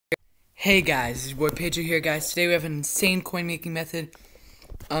Hey guys, it's your boy Pedro here, guys. Today we have an insane coin making method.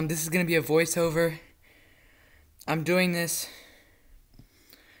 This is gonna be a voiceover. I'm doing this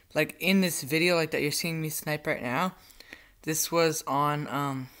like in this video like that you're seeing me snipe right now. This was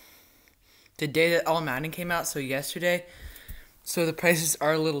on the day that all Madden came out, so yesterday. So the prices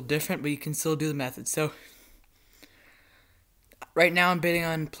are a little different, but you can still do the method. So right now I'm bidding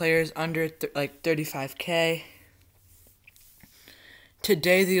on players under like 35k.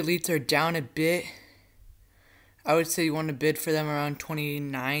 Today the elites are down a bit. I would say you want to bid for them around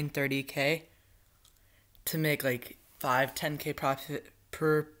 29, 30k to make like 5, 10k profit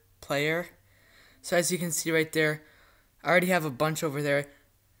per player. So as you can see right there, I already have a bunch over there.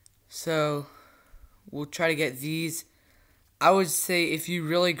 So we'll try to get these. I would say if you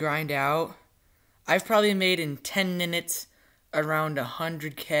really grind out, I've probably made in 10 minutes around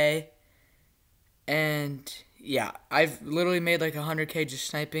 100k. And yeah, I've literally made like 100k just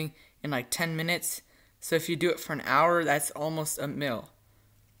sniping in like 10 minutes. So if you do it for an hour, that's almost a mil.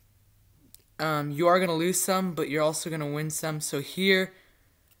 You are going to lose some, but you're also going to win some. So here,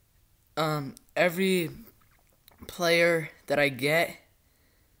 every player that I get,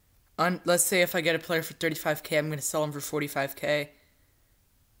 let's say if I get a player for 35k, I'm going to sell him for 45k.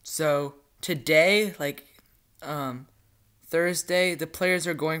 So today, like Thursday, the players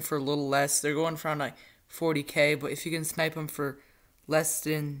are going for a little less. They're going for around like 40k, but if you can snipe them for less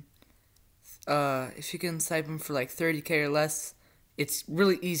than if you can snipe them for like 30k or less, it's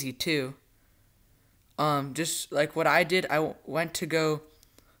really easy too. Just like what I did, I went to go,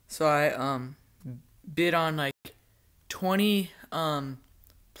 so I bid on like 20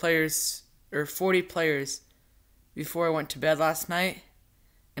 players or 40 players before I went to bed last night,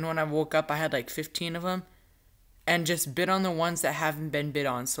 and when I woke up I had like 15 of them, and just bid on the ones that haven't been bid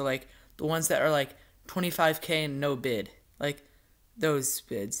on. So like the ones that are like 25k and no bid, like those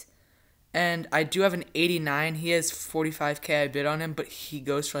bids. And I do have an 89. He has 45k. I bid on him, but he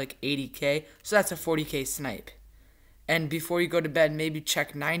goes for like 80k. So that's a 40k snipe. And before you go to bed, maybe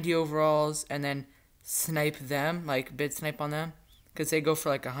check 90 overalls and then snipe them, like bid snipe on them, because they go for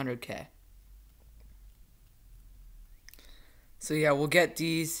like 100k. So yeah, we'll get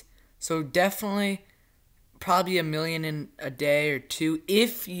these. So definitely probably a million in a day or two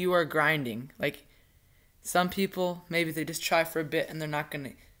if you are grinding. Like some people, maybe they just try for a bit and they're not going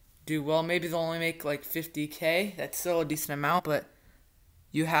to do well. Maybe they'll only make like 50k. That's still a decent amount, but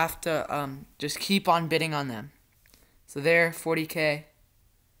you have to just keep on bidding on them. So there, 40k,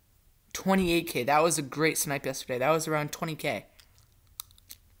 28k. That was a great snipe yesterday. That was around 20k.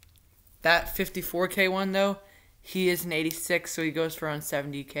 That 54k one though, he is an 86, so he goes for around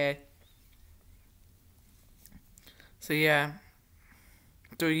 70k. So yeah,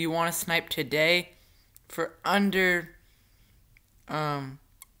 so you want to snipe today for under 30k.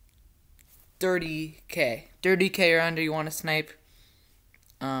 30k or under, you want to snipe.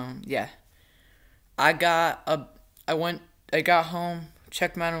 Yeah. I got home,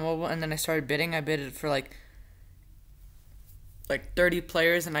 checked Madden Mobile, and then I started bidding. I bid for like 30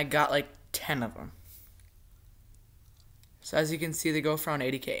 players, and I got like 10 of them. So as you can see, they go for around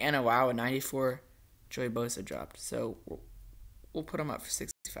 80k. And a 94 Joey Bosa dropped. So we'll put them up for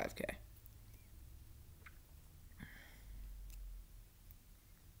 65k.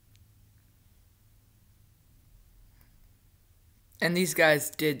 And these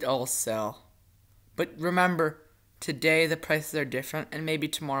guys did all sell. But remember, today the prices are different, and maybe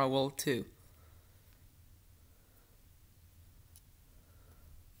tomorrow will too.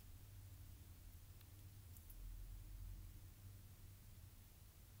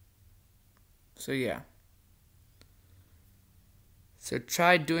 So yeah. So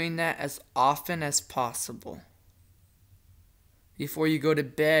try doing that as often as possible. Before you go to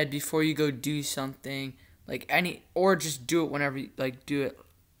bed, before you go do something. Or just do it whenever you, do it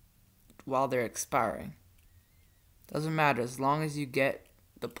while they're expiring. Doesn't matter as long as you get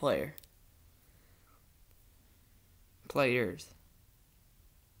the players.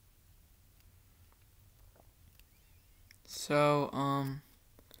 So,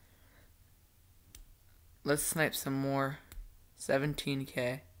 let's snipe some more.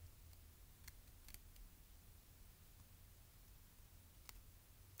 17k.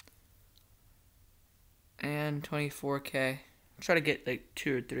 And 24k. Try to get like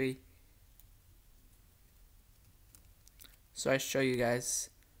 2 or 3. So I show you guys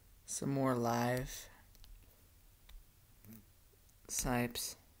some more live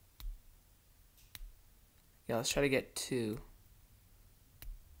snipes. Yeah, let's try to get 2.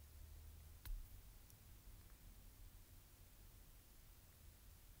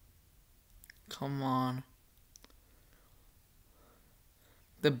 Come on.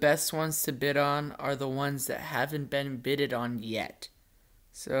 the best ones to bid on are the ones that haven't been bidded on yet.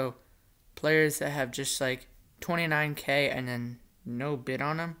 So players that have just like 29K and then no bid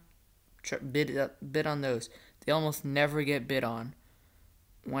on them, bid on those. They almost never get bid on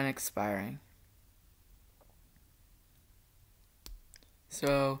when expiring.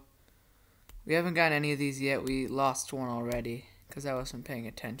 So we haven't gotten any of these yet. We lost one already because I wasn't paying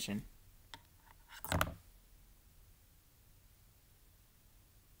attention.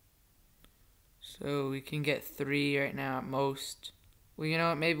 So we can get 3 right now at most. Well, you know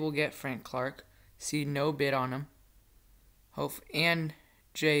what? Maybe we'll get Frank Clark. See, no bid on him. And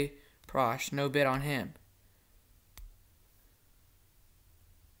Jay Prosh, no bid on him.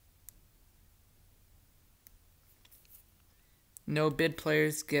 No bid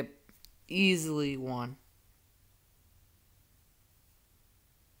players get easily 1.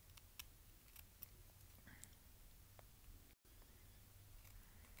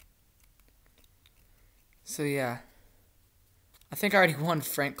 So yeah, I think I already won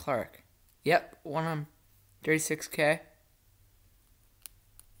Frank Clark. Yep, won him 36K.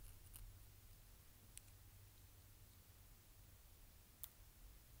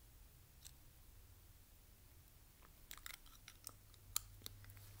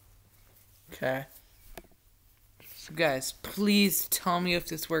 Okay. So guys, please tell me if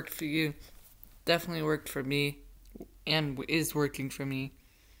this worked for you. Definitely worked for me and is working for me.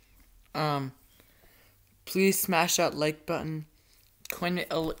 Please smash that like button.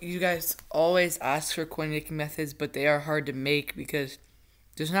 You guys always ask for coin making methods, but they are hard to make because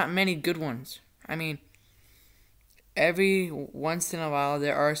there's not many good ones. I mean, every once in a while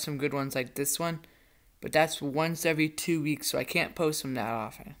there are some good ones like this one, but that's once every 2 weeks, so I can't post them that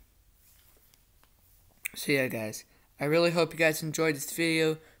often. So yeah, guys, I really hope you guys enjoyed this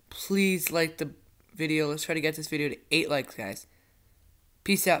video. Please like the video. Let's try to get this video to 8 likes, guys.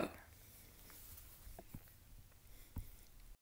 Peace out.